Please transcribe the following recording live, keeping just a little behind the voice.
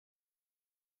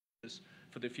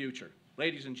for the future.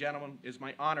 Ladies and gentlemen, it is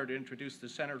my honor to introduce the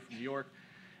Senator from New York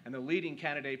and the leading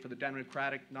candidate for the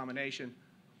Democratic nomination,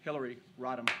 Hillary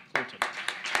Rodham Clinton.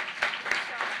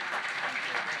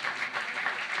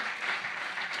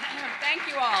 Thank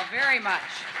you all very much.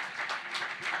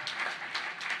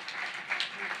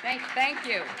 Thank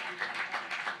you.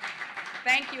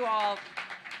 Thank you all.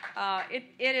 It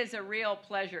is a real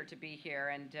pleasure to be here,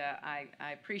 and I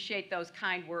appreciate those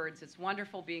kind words. It's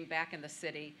wonderful being back in the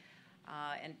city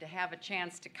and to have a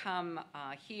chance to come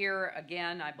here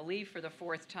again, I believe for the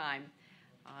fourth time,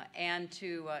 and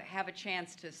to have a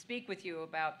chance to speak with you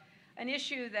about an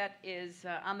issue that is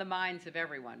on the minds of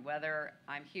everyone, whether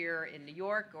I'm here in New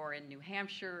York or in New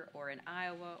Hampshire or in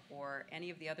Iowa or any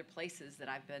of the other places that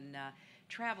I've been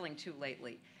traveling to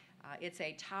lately. It's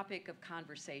a topic of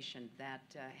conversation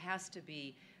that has to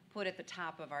be put at the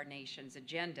top of our nation's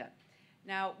agenda.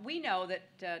 Now, we know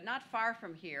that not far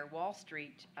from here, Wall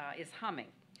Street is humming.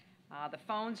 The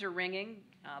phones are ringing,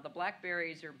 the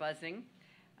BlackBerries are buzzing,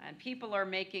 and people are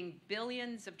making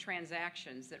billions of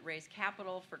transactions that raise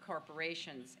capital for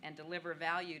corporations and deliver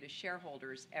value to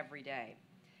shareholders every day.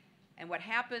 And what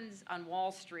happens on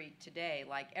Wall Street today,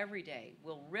 like every day,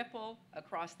 will ripple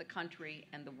across the country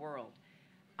and the world.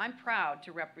 I'm proud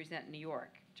to represent New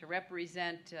York, to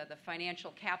represent the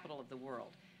financial capital of the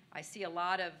world. I see a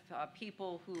lot of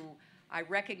people who I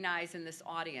recognize in this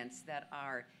audience that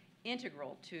are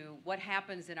integral to what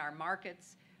happens in our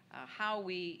markets, how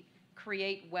we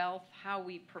create wealth, how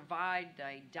we provide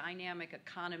a dynamic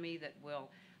economy that will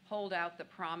hold out the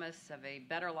promise of a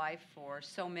better life for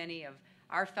so many of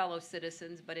our fellow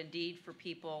citizens, but indeed for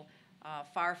people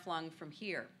far-flung from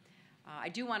here. I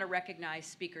do want to recognize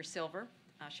Speaker Silver,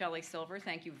 Shelley Silver.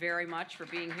 Thank you very much for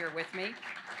being here with me.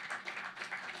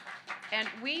 And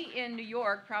we in New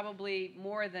York, probably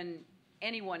more than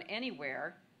anyone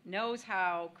anywhere, knows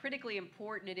how critically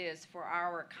important it is for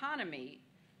our economy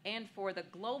and for the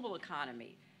global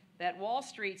economy that Wall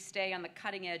Street stay on the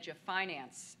cutting edge of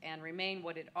finance and remain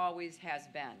what it always has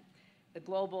been, the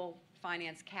global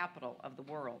finance capital of the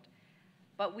world.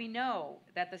 But we know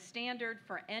that the standard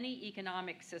for any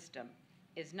economic system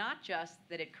is not just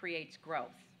that it creates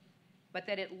growth, but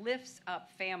that it lifts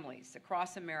up families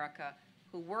across America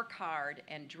who work hard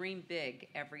and dream big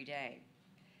every day.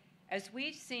 As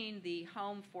we've seen the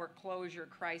home foreclosure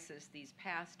crisis these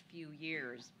past few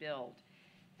years build,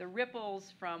 the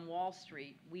ripples from Wall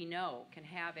Street, we know, can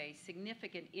have a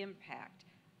significant impact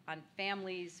on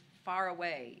families far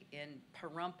away in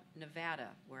Pahrump, Nevada,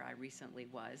 where I recently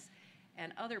was,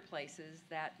 and other places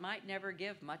that might never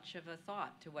give much of a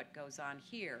thought to what goes on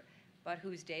here, but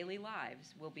whose daily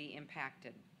lives will be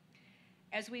impacted.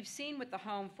 As we've seen with the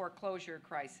home foreclosure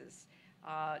crisis,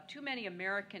 too many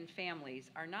American families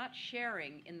are not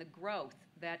sharing in the growth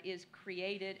that is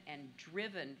created and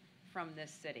driven from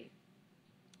this city.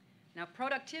 Now,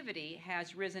 productivity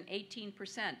has risen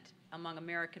 18% among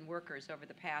American workers over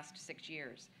the past 6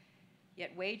 years,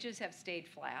 yet wages have stayed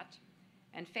flat,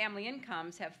 and family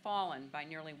incomes have fallen by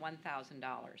nearly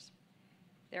 $1,000.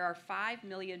 There are 5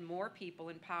 million more people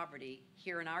in poverty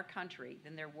here in our country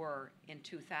than there were in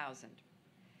 2000.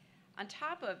 On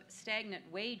top of stagnant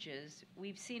wages,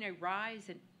 we've seen a rise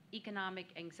in economic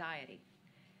anxiety.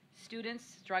 Students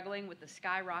struggling with the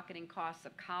skyrocketing costs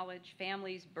of college,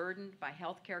 families burdened by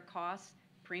healthcare costs,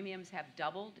 premiums have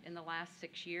doubled in the last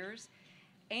 6 years,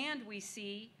 and we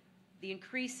see the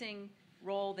increasing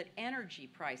role that energy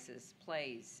prices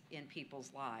plays in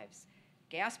people's lives.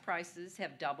 Gas prices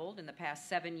have doubled in the past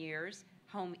 7 years.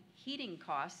 Home heating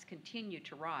costs continue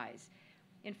to rise.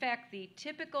 In fact, the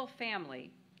typical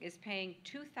family is paying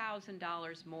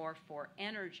 $2,000 more for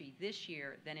energy this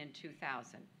year than in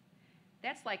 2000.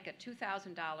 That's like a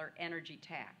 $2,000 energy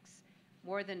tax,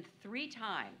 more than 3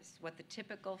 times what the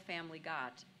typical family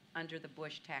got under the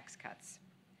Bush tax cuts.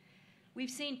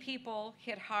 We've seen people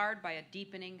hit hard by a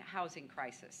deepening housing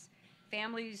crisis.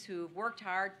 Families who've worked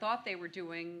hard, thought they were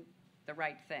doing the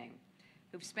right thing,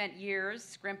 who've spent years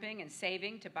scrimping and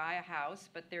saving to buy a house,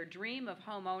 but their dream of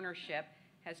home ownership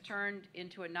has turned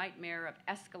into a nightmare of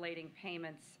escalating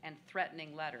payments and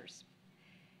threatening letters.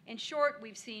 In short,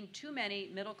 we've seen too many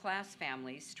middle-class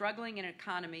families struggling in an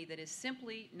economy that is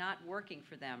simply not working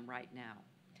for them right now.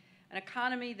 An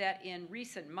economy that in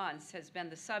recent months has been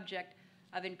the subject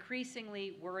of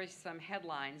increasingly worrisome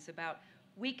headlines about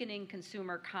weakening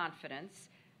consumer confidence,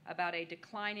 about a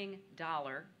declining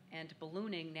dollar, and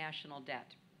ballooning national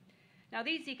debt. Now,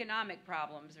 these economic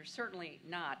problems are certainly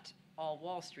not all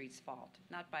Wall Street's fault,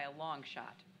 not by a long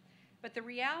shot. But the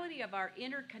reality of our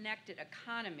interconnected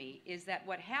economy is that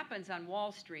what happens on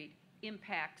Wall Street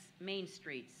impacts main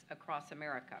streets across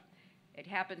America. It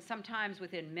happens sometimes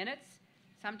within minutes,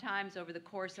 sometimes over the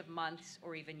course of months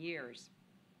or even years.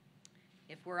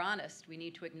 If we're honest, we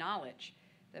need to acknowledge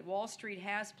that Wall Street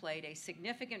has played a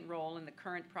significant role in the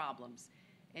current problems,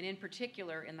 and in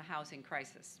particular in the housing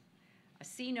crisis. A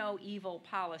see no evil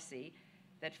policy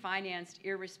that financed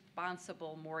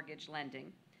irresponsible mortgage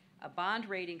lending, a bond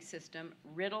rating system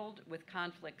riddled with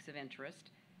conflicts of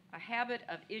interest, a habit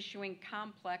of issuing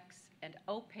complex and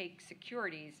opaque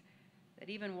securities that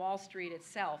even Wall Street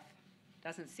itself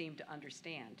doesn't seem to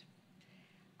understand.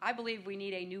 I believe we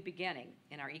need a new beginning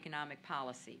in our economic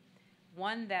policy,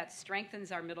 one that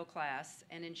strengthens our middle class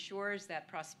and ensures that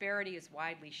prosperity is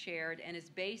widely shared and is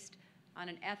based on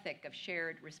an ethic of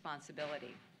shared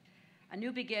responsibility. A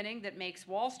new beginning that makes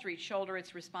Wall Street shoulder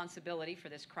its responsibility for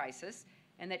this crisis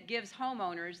and that gives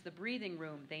homeowners the breathing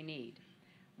room they need.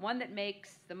 One that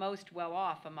makes the most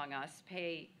well-off among us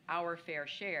pay our fair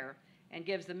share and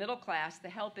gives the middle class the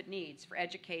help it needs for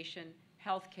education,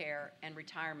 health care, and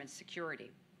retirement security.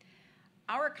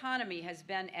 Our economy has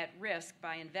been at risk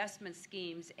by investment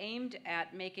schemes aimed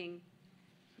at making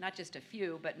not just a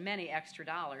few, but many extra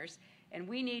dollars, and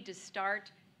we need to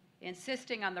start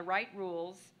insisting on the right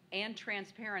rules and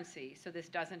transparency so this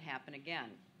doesn't happen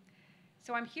again.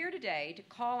 So I'm here today to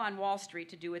call on Wall Street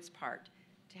to do its part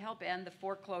to help end the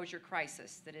foreclosure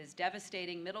crisis that is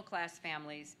devastating middle-class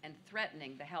families and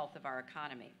threatening the health of our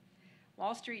economy.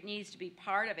 Wall Street needs to be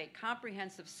part of a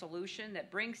comprehensive solution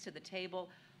that brings to the table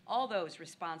all those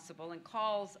responsible and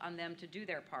calls on them to do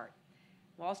their part.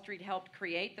 Wall Street helped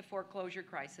create the foreclosure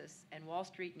crisis, and Wall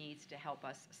Street needs to help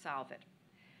us solve it.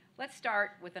 Let's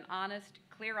start with an honest,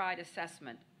 clear-eyed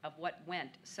assessment of what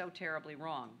went so terribly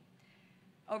wrong.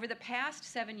 Over the past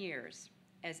 7 years,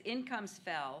 as incomes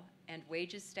fell and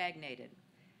wages stagnated,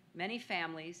 many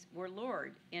families were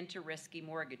lured into risky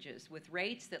mortgages with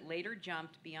rates that later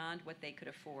jumped beyond what they could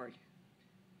afford.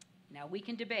 Now, we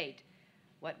can debate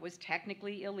what was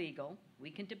technically illegal.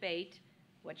 We can debate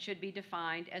what should be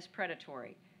defined as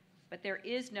predatory. But there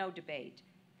is no debate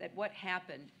that what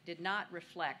happened did not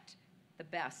reflect the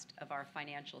best of our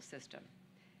financial system.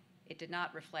 It did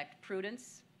not reflect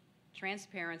prudence,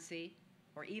 transparency,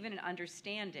 or even an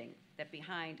understanding that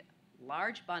behind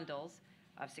large bundles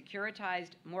of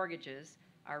securitized mortgages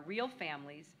are real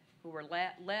families who were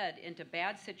led into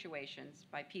bad situations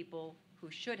by people who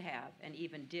should have and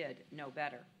even did know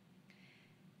better.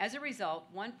 As a result,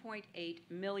 1.8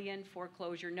 million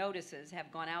foreclosure notices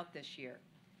have gone out this year,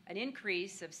 an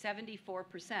increase of 74%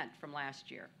 from last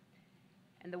year.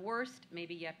 And the worst may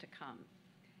be yet to come.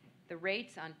 The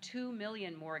rates on 2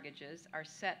 million mortgages are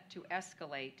set to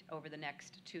escalate over the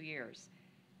next 2 years.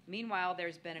 Meanwhile,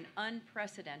 there's been an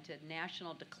unprecedented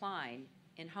national decline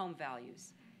in home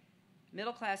values.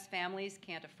 Middle-class families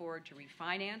can't afford to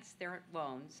refinance their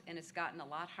loans, and it's gotten a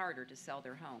lot harder to sell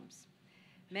their homes.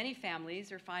 Many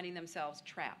families are finding themselves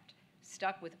trapped,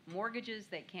 stuck with mortgages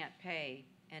they can't pay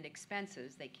and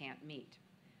expenses they can't meet.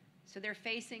 So they're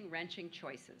facing wrenching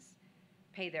choices: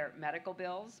 pay their medical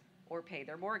bills or pay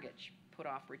their mortgage, put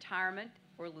off retirement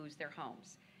or lose their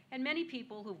homes. And many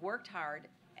people who've worked hard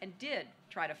and did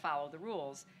try to follow the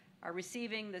rules are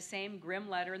receiving the same grim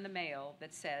letter in the mail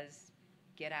that says,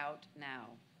 "Get out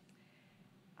now."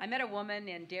 I met a woman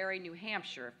in Derry, New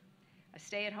Hampshire, a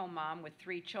stay-at-home mom with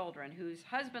 3 children whose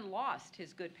husband lost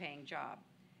his good-paying job.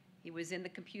 He was in the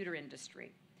computer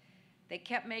industry. They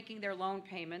kept making their loan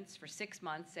payments for 6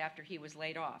 months after he was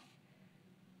laid off.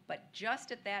 But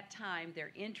just at that time,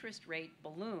 their interest rate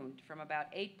ballooned from about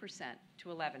 8% to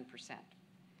 11%.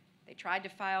 They tried to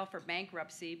file for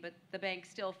bankruptcy, but the bank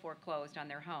still foreclosed on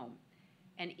their home.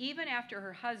 And even after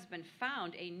her husband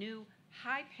found a new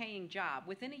high-paying job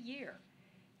within a year,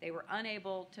 they were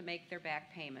unable to make their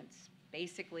back payments.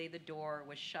 Basically, the door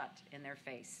was shut in their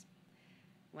face.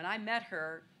 When I met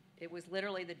her, it was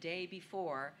literally the day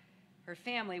before her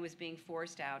family was being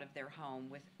forced out of their home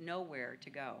with nowhere to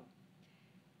go.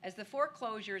 As the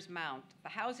foreclosures mount, the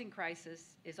housing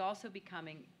crisis is also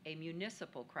becoming a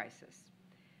municipal crisis.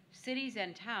 Cities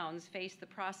and towns face the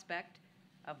prospect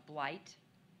of blight,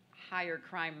 higher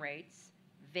crime rates,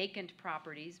 vacant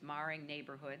properties marring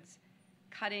neighborhoods,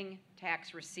 cutting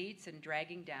tax receipts, and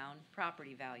dragging down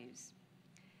property values.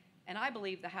 And I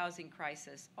believe the housing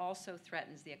crisis also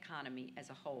threatens the economy as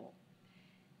a whole.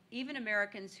 Even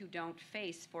Americans who don't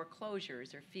face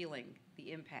foreclosures are feeling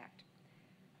the impact.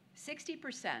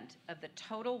 60% of the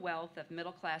total wealth of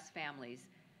middle-class families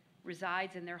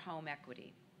resides in their home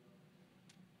equity.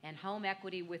 And home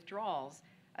equity withdrawals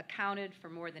accounted for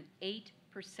more than 8%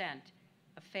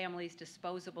 of families'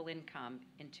 disposable income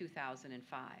in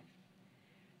 2005.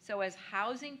 So as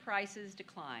housing prices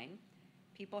decline,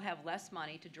 people have less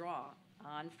money to draw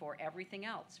on for everything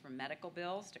else, from medical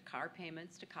bills to car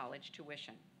payments to college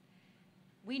tuition.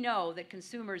 We know that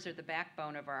consumers are the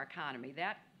backbone of our economy.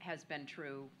 That has been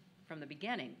true from the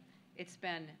beginning. It's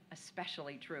been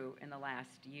especially true in the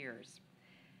last years.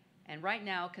 And right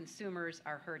now, consumers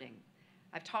are hurting.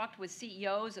 I've talked with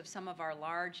CEOs of some of our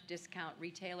large discount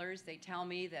retailers. They tell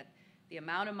me that the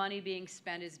amount of money being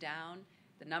spent is down.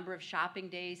 The number of shopping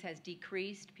days has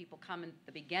decreased. People come in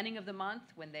the beginning of the month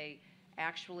when they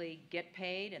actually get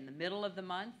paid, in the middle of the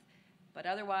month. But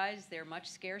otherwise, they're much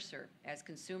scarcer as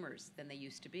consumers than they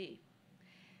used to be.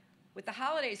 With the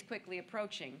holidays quickly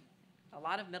approaching, a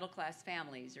lot of middle-class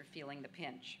families are feeling the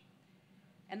pinch.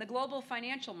 And the global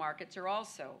financial markets are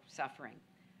also suffering.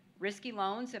 Risky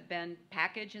loans have been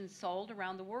packaged and sold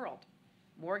around the world.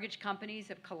 Mortgage companies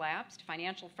have collapsed.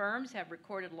 Financial firms have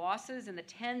recorded losses in the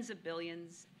tens of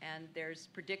billions, and there's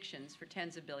predictions for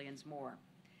tens of billions more.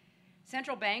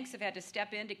 Central banks have had to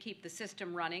step in to keep the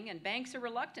system running, and banks are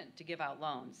reluctant to give out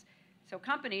loans. So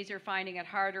companies are finding it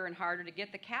harder and harder to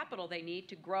get the capital they need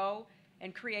to grow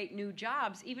and create new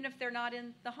jobs, even if they're not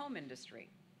in the home industry.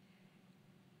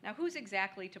 Now, who's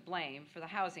exactly to blame for the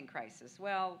housing crisis?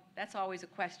 Well, that's always a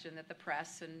question that the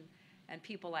press and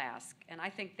people ask, and I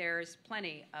think there's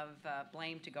plenty of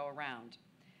blame to go around.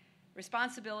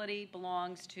 Responsibility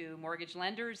belongs to mortgage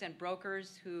lenders and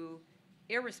brokers who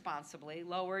irresponsibly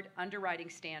lowered underwriting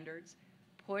standards,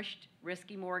 pushed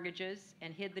risky mortgages,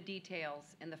 and hid the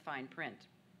details in the fine print.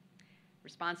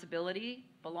 Responsibility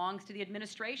belongs to the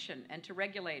administration and to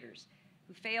regulators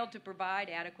who failed to provide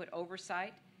adequate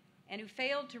oversight and who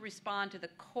failed to respond to the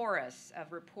chorus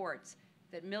of reports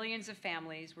that millions of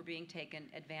families were being taken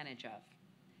advantage of.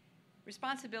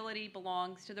 Responsibility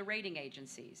belongs to the rating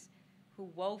agencies who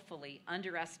woefully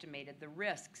underestimated the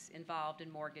risks involved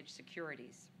in mortgage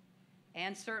securities.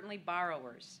 And certainly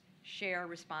borrowers share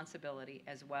responsibility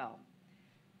as well.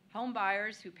 Home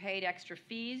buyers who paid extra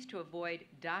fees to avoid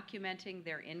documenting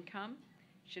their income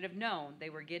should have known they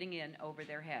were getting in over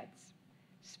their heads.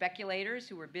 Speculators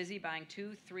who were busy buying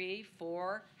 2, 3,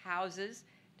 4 houses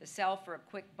to sell for a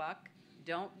quick buck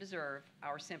don't deserve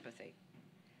our sympathy.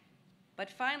 But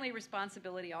finally,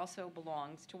 responsibility also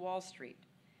belongs to Wall Street,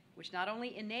 which not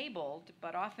only enabled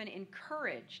but often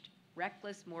encouraged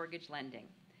reckless mortgage lending.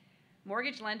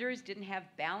 Mortgage lenders didn't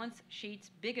have balance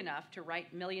sheets big enough to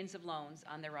write millions of loans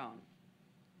on their own.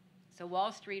 So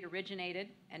Wall Street originated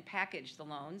and packaged the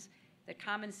loans that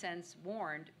common sense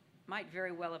warned might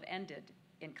very well have ended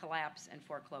in collapse and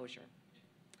foreclosure.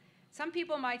 Some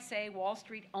people might say Wall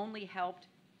Street only helped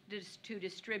to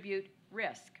distribute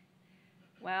risk.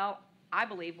 Well, I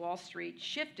believe Wall Street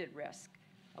shifted risk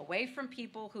away from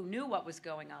people who knew what was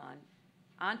going on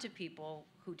onto people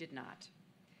who did not.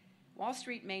 Wall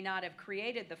Street may not have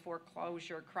created the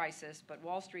foreclosure crisis, but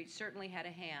Wall Street certainly had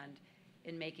a hand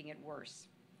in making it worse.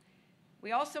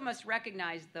 We also must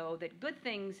recognize, though, that good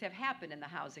things have happened in the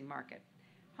housing market.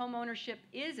 Home ownership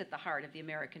is at the heart of the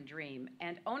American dream,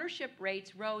 and ownership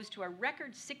rates rose to a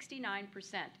record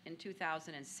 69% in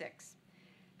 2006.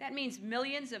 That means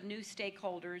millions of new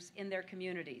stakeholders in their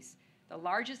communities. The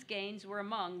largest gains were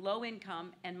among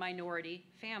low-income and minority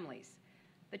families.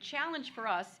 The challenge for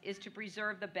us is to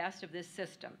preserve the best of this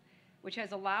system, which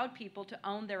has allowed people to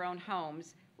own their own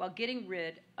homes while getting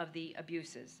rid of the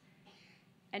abuses.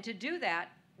 And to do that,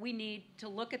 we need to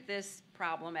look at this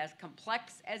problem, as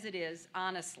complex as it is,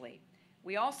 honestly.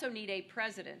 We also need a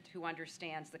president who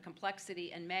understands the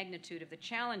complexity and magnitude of the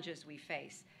challenges we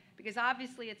face, because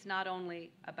obviously it's not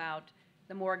only about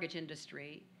the mortgage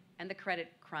industry and the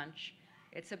credit crunch,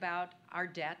 it's about our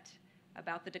debt,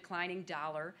 about the declining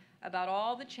dollar, about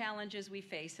all the challenges we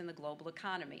face in the global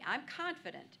economy. I'm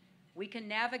confident we can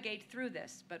navigate through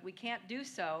this, but we can't do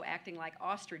so acting like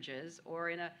ostriches or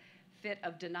in a fit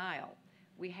of denial.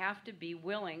 We have to be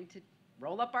willing to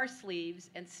roll up our sleeves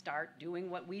and start doing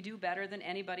what we do better than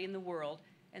anybody in the world,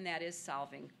 and that is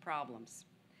solving problems.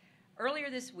 Earlier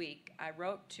this week, I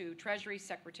wrote to Treasury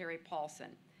Secretary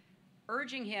Paulson,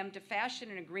 urging him to fashion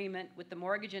an agreement with the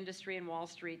mortgage industry and Wall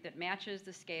Street that matches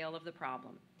the scale of the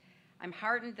problem. I'm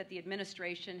heartened that the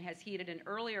administration has heeded an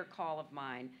earlier call of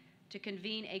mine to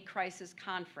convene a crisis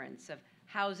conference of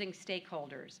housing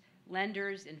stakeholders,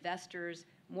 lenders, investors,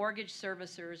 mortgage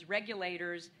servicers,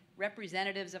 regulators,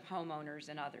 representatives of homeowners,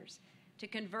 and others, to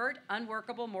convert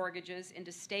unworkable mortgages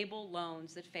into stable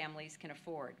loans that families can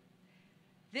afford.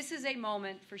 This is a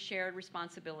moment for shared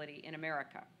responsibility in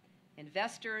America.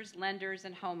 Investors, lenders,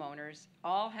 and homeowners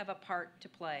all have a part to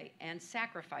play and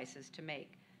sacrifices to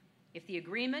make. If the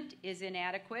agreement is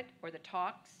inadequate or the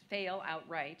talks fail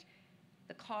outright,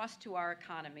 the cost to our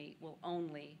economy will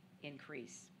only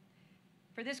increase.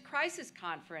 For For this crisis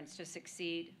conference to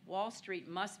succeed, Wall Street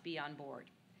must be on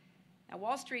board. Now,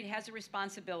 Wall Street has a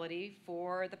responsibility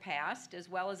for the past as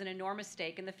well as an enormous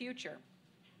stake in the future.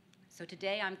 So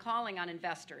today I'm calling on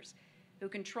investors who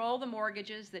control the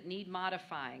mortgages that need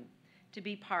modifying to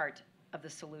be part of the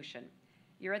solution.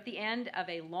 You're at the end of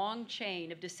a long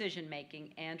chain of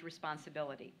decision-making and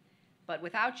responsibility. But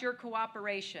without your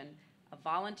cooperation, a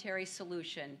voluntary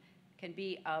solution can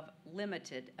be of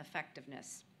limited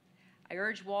effectiveness. I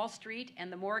urge Wall Street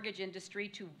and the mortgage industry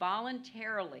to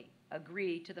voluntarily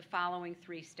agree to the following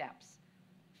 3 steps.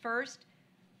 First,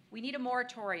 we need a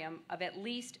moratorium of at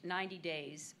least 90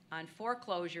 days on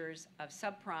foreclosures of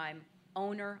subprime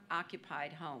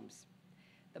owner-occupied homes.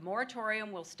 The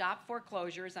moratorium will stop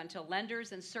foreclosures until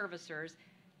lenders and servicers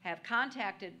have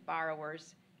contacted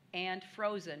borrowers and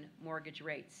frozen mortgage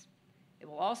rates. It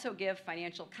will also give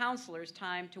financial counselors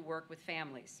time to work with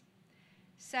families.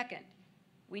 Second,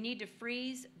 we need to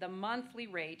freeze the monthly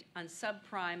rate on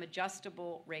subprime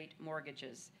adjustable rate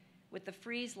mortgages, with the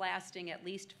freeze lasting at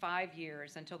least 5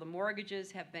 years until the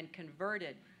mortgages have been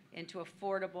converted into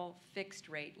affordable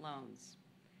fixed-rate loans.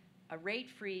 A rate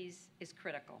freeze is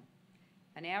critical.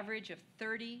 An average of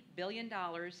 $30 billion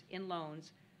in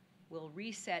loans will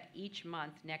reset each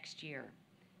month next year,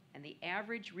 and the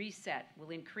average reset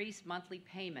will increase monthly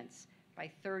payments by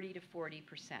 30 to 40%.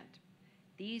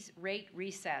 These rate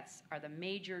resets are the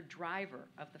major driver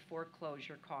of the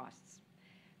foreclosure costs.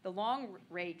 The long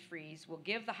rate freeze will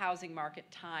give the housing market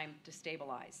time to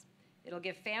stabilize. It'll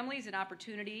give families an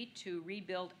opportunity to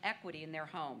rebuild equity in their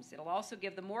homes. It'll also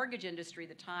give the mortgage industry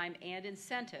the time and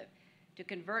incentive to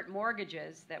convert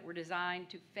mortgages that were designed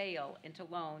to fail into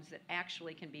loans that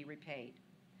actually can be repaid.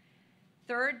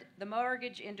 Third, the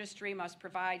mortgage industry must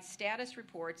provide status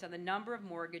reports on the number of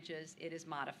mortgages it is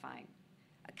modifying.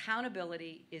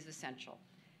 Accountability is essential.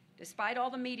 Despite all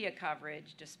the media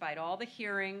coverage, despite all the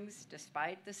hearings,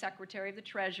 despite the Secretary of the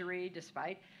Treasury,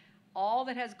 despite all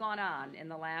that has gone on in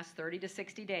the last 30 to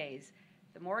 60 days,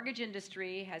 the mortgage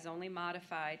industry has only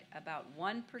modified about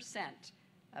 1%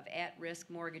 of at-risk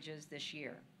mortgages this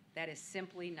year. That is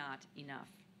simply not enough.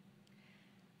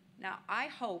 Now, I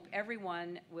hope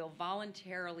everyone will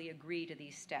voluntarily agree to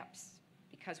these steps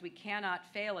because we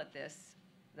cannot fail at this.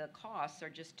 The costs are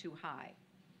just too high.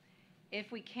 If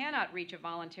we cannot reach a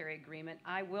voluntary agreement,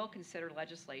 I will consider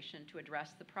legislation to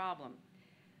address the problem.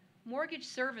 Mortgage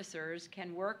servicers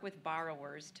can work with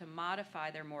borrowers to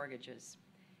modify their mortgages.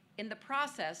 In the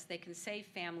process, they can save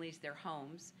families their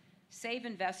homes, save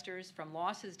investors from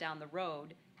losses down the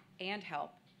road, and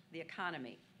help the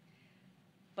economy.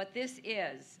 But this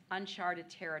is uncharted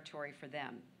territory for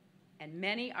them, and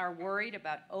many are worried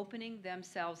about opening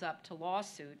themselves up to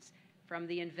lawsuits from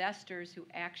the investors who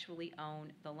actually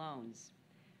own the loans.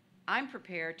 I'm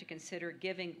prepared to consider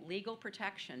giving legal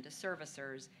protection to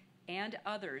servicers and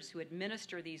others who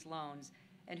administer these loans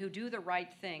and who do the right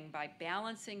thing by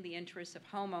balancing the interests of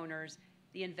homeowners,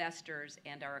 the investors,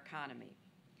 and our economy.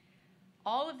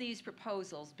 All of these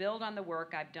proposals build on the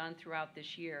work I've done throughout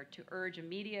this year to urge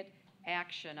immediate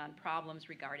action on problems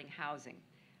regarding housing.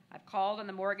 I've called on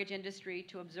the mortgage industry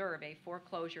to observe a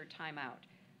foreclosure timeout.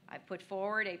 I've put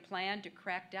forward a plan to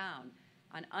crack down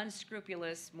on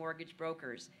unscrupulous mortgage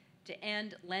brokers, to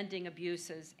end lending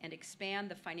abuses, and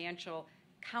expand the financial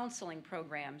counseling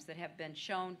programs that have been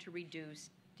shown to reduce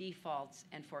defaults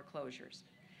and foreclosures.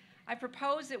 I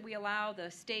propose that we allow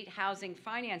the state housing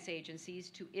finance agencies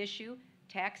to issue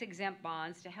tax-exempt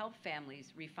bonds to help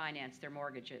families refinance their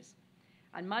mortgages.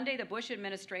 On Monday, the Bush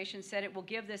administration said it will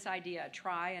give this idea a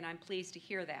try, and I'm pleased to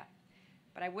hear that.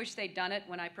 But I wish they'd done it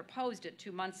when I proposed it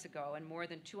 2 months ago and more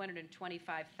than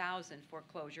 225,000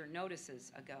 foreclosure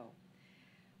notices ago.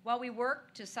 While we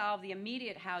work to solve the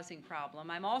immediate housing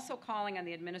problem, I'm also calling on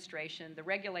the administration, the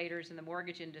regulators, and the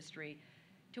mortgage industry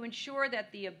to ensure that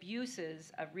the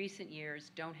abuses of recent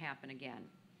years don't happen again.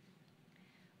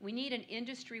 We need an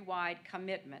industry-wide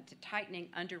commitment to tightening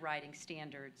underwriting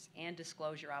standards and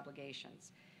disclosure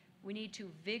obligations. We need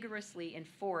to vigorously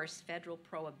enforce federal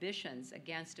prohibitions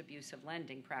against abusive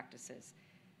lending practices.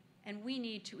 And we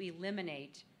need to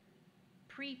eliminate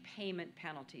prepayment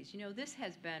penalties. You know, this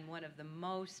has been one of the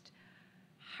most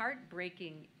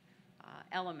heartbreaking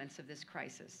elements of this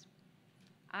crisis.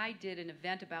 I did an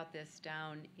event about this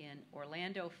down in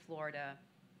Orlando, Florida,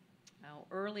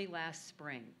 early last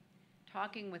spring,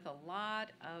 talking with a lot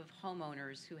of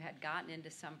homeowners who had gotten into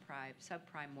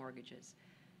subprime mortgages.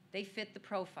 They fit the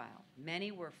profile.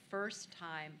 Many were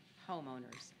first-time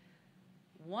homeowners.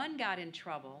 One got in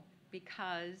trouble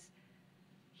because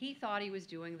he thought he was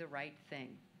doing the right thing.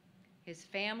 His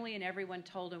family and everyone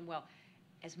told him, well,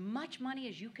 as much money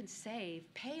as you can save,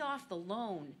 pay off the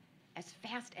loan as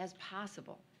fast as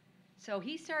possible. So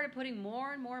he started putting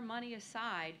more and more money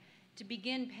aside to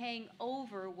begin paying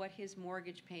over what his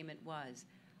mortgage payment was,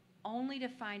 only to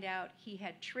find out he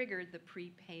had triggered the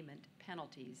prepayment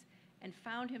penalties and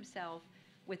found himself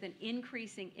with an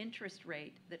increasing interest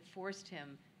rate that forced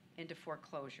him into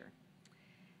foreclosure.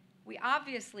 We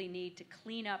obviously need to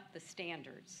clean up the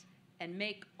standards and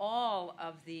make all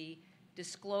of the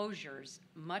disclosures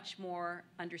much more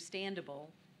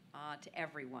understandable to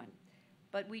everyone.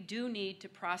 But we do need to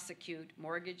prosecute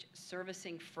mortgage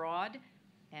servicing fraud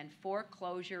and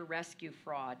foreclosure rescue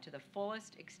fraud to the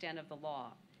fullest extent of the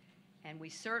law. And we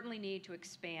certainly need to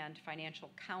expand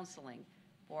financial counseling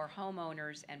for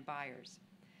homeowners and buyers.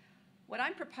 What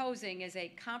I'm proposing is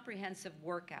a comprehensive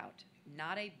workout,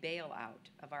 not a bailout,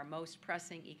 of our most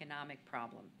pressing economic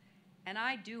problem. And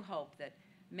I do hope that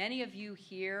many of you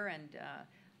here and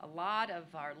a lot of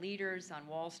our leaders on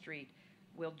Wall Street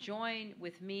will join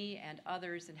with me and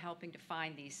others in helping to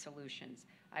find these solutions.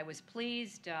 I was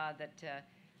pleased that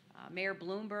Mayor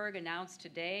Bloomberg announced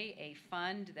today a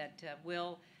fund that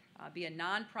will be a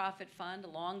nonprofit fund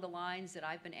along the lines that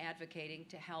I've been advocating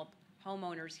to help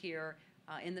homeowners here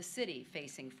in the city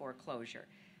facing foreclosure.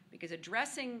 Because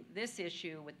addressing this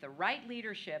issue with the right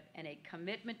leadership and a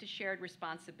commitment to shared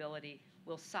responsibility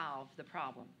will solve the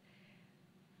problem.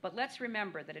 But let's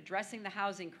remember that addressing the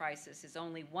housing crisis is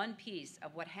only one piece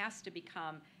of what has to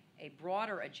become a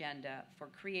broader agenda for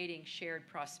creating shared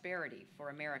prosperity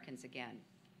for Americans again.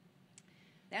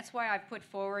 That's why I've put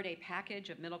forward a package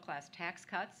of middle-class tax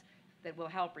cuts that will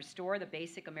help restore the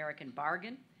basic American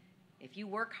bargain. If you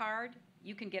work hard,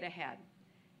 you can get ahead.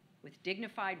 With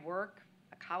dignified work,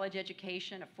 a college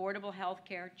education, affordable health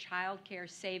care, child care,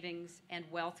 savings, and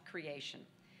wealth creation.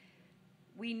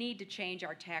 We need to change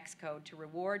our tax code to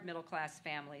reward middle-class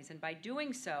families, and by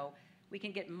doing so, we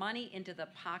can get money into the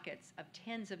pockets of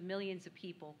tens of millions of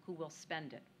people who will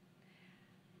spend it.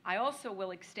 I also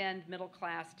will extend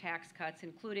middle-class tax cuts,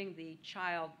 including the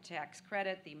child tax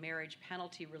credit, the marriage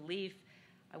penalty relief.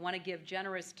 I want to give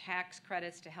generous tax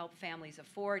credits to help families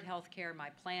afford health care. My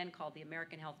plan, called the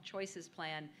American Health Choices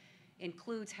Plan,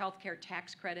 includes health care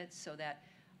tax credits so that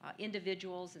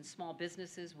individuals and small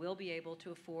businesses will be able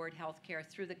to afford health care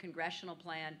through the congressional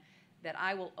plan that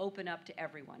I will open up to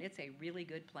everyone. It's a really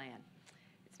good plan.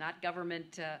 It's not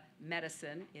government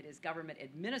medicine. It is government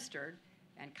administered,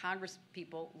 and Congress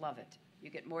people love it.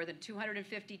 You get more than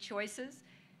 250 choices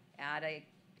at an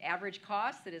average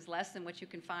cost that is less than what you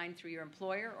can find through your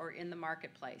employer or in the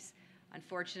marketplace.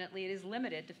 Unfortunately, it is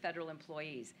limited to federal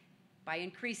employees. By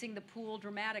increasing the pool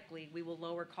dramatically, we will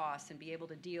lower costs and be able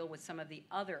to deal with some of the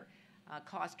other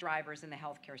cost drivers in the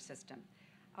healthcare system.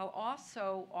 I'll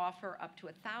also offer up to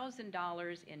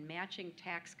 $1,000 in matching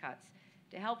tax cuts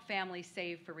to help families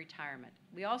save for retirement.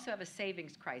 We also have a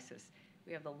savings crisis.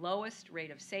 We have the lowest rate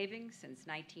of savings since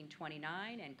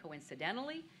 1929, and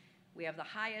coincidentally, we have the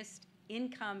highest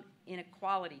income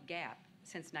inequality gap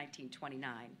since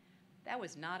 1929. That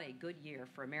was not a good year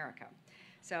for America.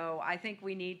 So I think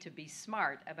we need to be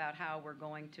smart about how we're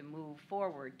going to move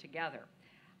forward together.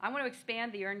 I want to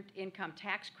expand the earned income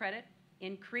tax credit,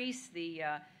 increase the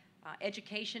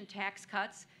education tax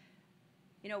cuts.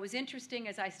 You know, it was interesting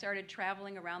as I started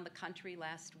traveling around the country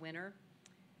last winter.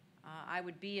 I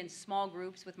would be in small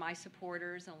groups with my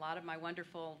supporters and a lot of my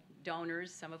wonderful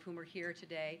donors, some of whom are here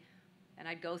today, and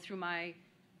I'd go through my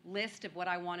list of what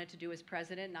I wanted to do as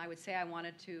president, and I would say I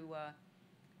wanted to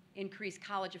increase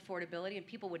college affordability, and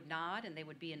people would nod and they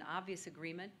would be in obvious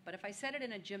agreement. But if I said it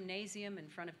in a gymnasium in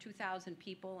front of 2,000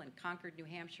 people in Concord, New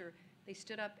Hampshire, they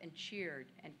stood up and cheered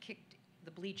and kicked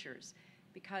the bleachers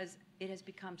because it has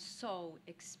become so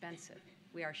expensive.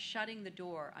 We are shutting the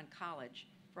door on college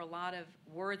for a lot of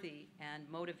worthy and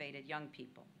motivated young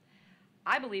people.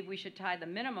 I believe we should tie the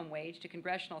minimum wage to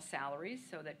congressional salaries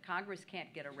so that Congress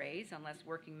can't get a raise unless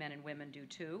working men and women do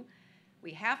too.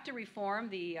 We have to reform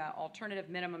the alternative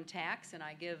minimum tax, and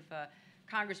I give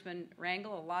Congressman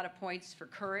Rangel a lot of points for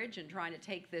courage in trying to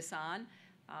take this on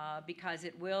because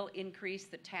it will increase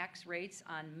the tax rates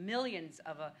on millions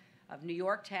of New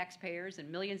York taxpayers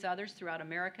and millions others throughout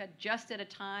America just at a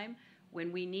time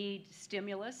when we need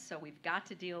stimulus, so we've got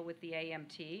to deal with the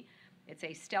AMT. It's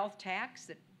a stealth tax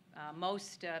that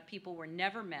most people were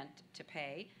never meant to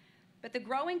pay. But the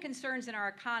growing concerns in our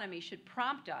economy should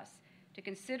prompt us to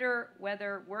consider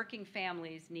whether working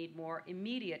families need more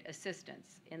immediate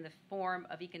assistance in the form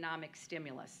of economic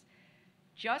stimulus.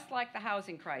 Just like the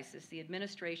housing crisis, the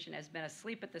administration has been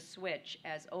asleep at the switch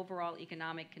as overall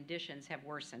economic conditions have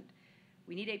worsened.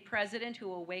 We need a president who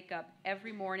will wake up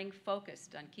every morning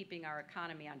focused on keeping our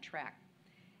economy on track.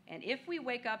 And if we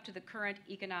wake up to the current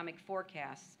economic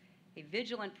forecasts, a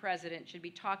vigilant president should be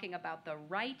talking about the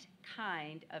right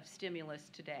kind of stimulus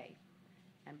today.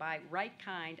 And by right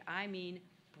kind, I mean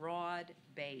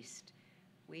broad-based.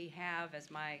 We have,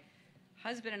 as my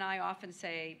husband and I often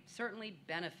say, certainly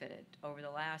benefited over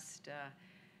the last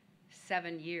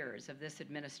 7 years of this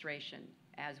administration,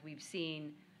 as we've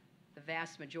seen the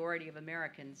vast majority of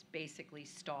Americans basically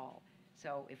stall.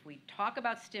 So if we talk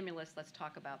about stimulus, let's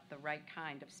talk about the right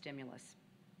kind of stimulus.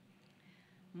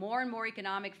 More and more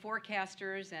economic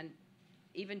forecasters and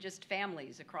even just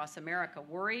families across America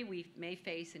worry we may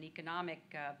face an economic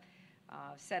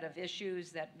set of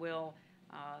issues that will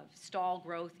stall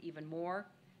growth even more,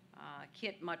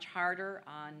 hit much harder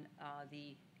on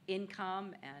the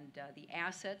income and the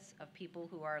assets of people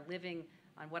who are living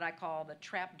on what I call the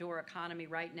trapdoor economy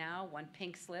right now, one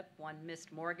pink slip, one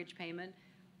missed mortgage payment,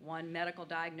 one medical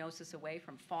diagnosis away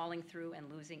from falling through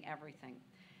and losing everything.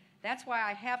 That's why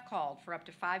I have called for up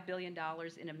to $5 billion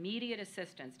in immediate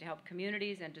assistance to help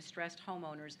communities and distressed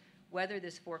homeowners weather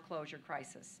this foreclosure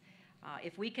crisis.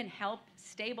 If we can help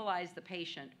stabilize the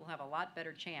patient, we'll have a lot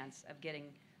better chance of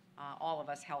getting all of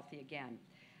us healthy again.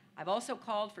 I've also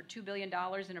called for $2 billion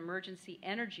in emergency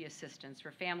energy assistance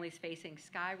for families facing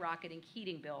skyrocketing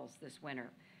heating bills this winter.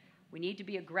 We need to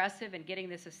be aggressive in getting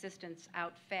this assistance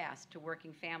out fast to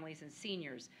working families and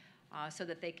seniors so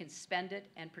that they can spend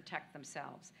it and protect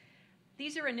themselves.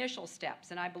 These are initial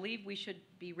steps, and I believe we should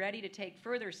be ready to take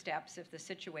further steps if the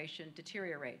situation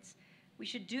deteriorates. We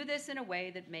should do this in a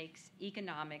way that makes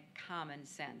economic common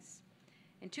sense.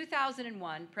 In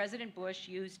 2001, President Bush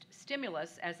used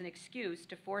stimulus as an excuse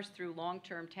to force through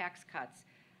long-term tax cuts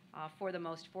for the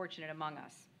most fortunate among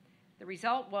us. The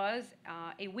result was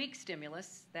a weak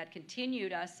stimulus that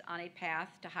continued us on a path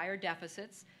to higher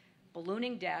deficits,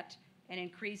 ballooning debt, and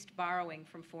increased borrowing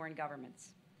from foreign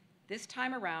governments. This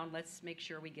time around, let's make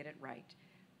sure we get it right.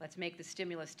 Let's make the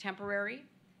stimulus temporary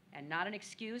and not an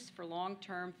excuse for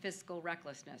long-term fiscal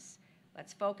recklessness.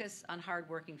 Let's focus on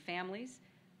hardworking families.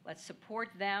 Let's support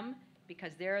them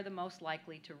because they're the most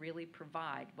likely to really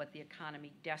provide what the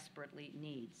economy desperately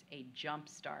needs, a jump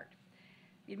start.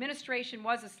 The administration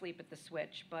was asleep at the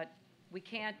switch, but we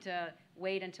can't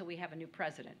wait until we have a new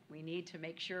president. We need to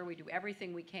make sure we do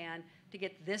everything we can to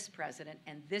get this president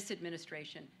and this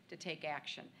administration to take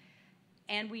action.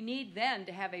 And we need then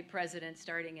to have a president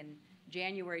starting in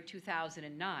January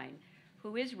 2009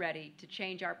 who is ready to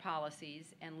change our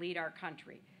policies and lead our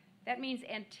country. That means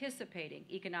anticipating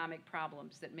economic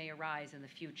problems that may arise in the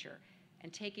future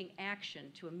and taking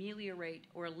action to ameliorate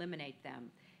or eliminate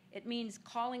them. It means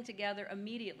calling together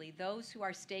immediately those who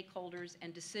are stakeholders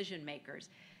and decision makers.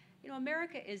 You know,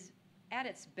 America is at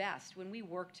its best when we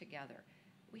work together.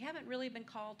 We haven't really been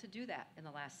called to do that in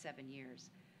the last 7 years.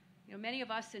 You know, many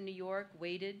of us in New York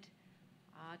waited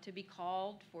to be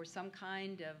called for some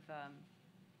kind of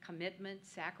commitment,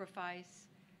 sacrifice,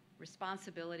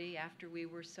 responsibility after we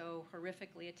were so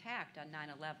horrifically attacked on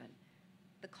 9/11.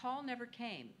 The call never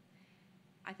came.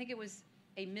 I think it was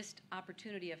a missed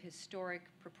opportunity of historic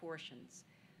proportions.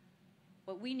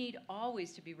 What we need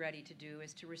always to be ready to do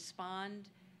is to respond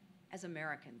as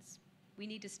Americans. We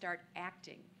need to start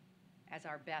acting as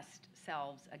our best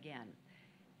selves again.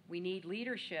 We need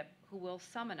leadership who will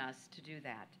summon us to do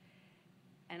that.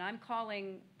 And I'm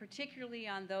calling particularly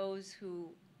on those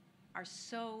who are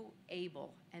so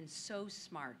able and so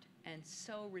smart and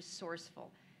so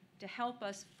resourceful to help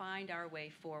us find our way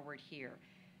forward here.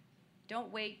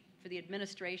 Don't wait for the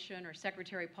administration or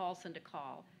Secretary Paulson to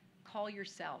call. Call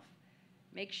yourself.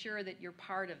 Make sure that you're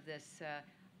part of this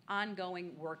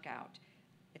ongoing workout.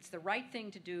 It's the right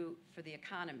thing to do for the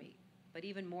economy, but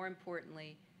even more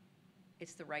importantly,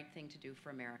 it's the right thing to do for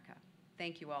America.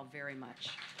 Thank you all very much.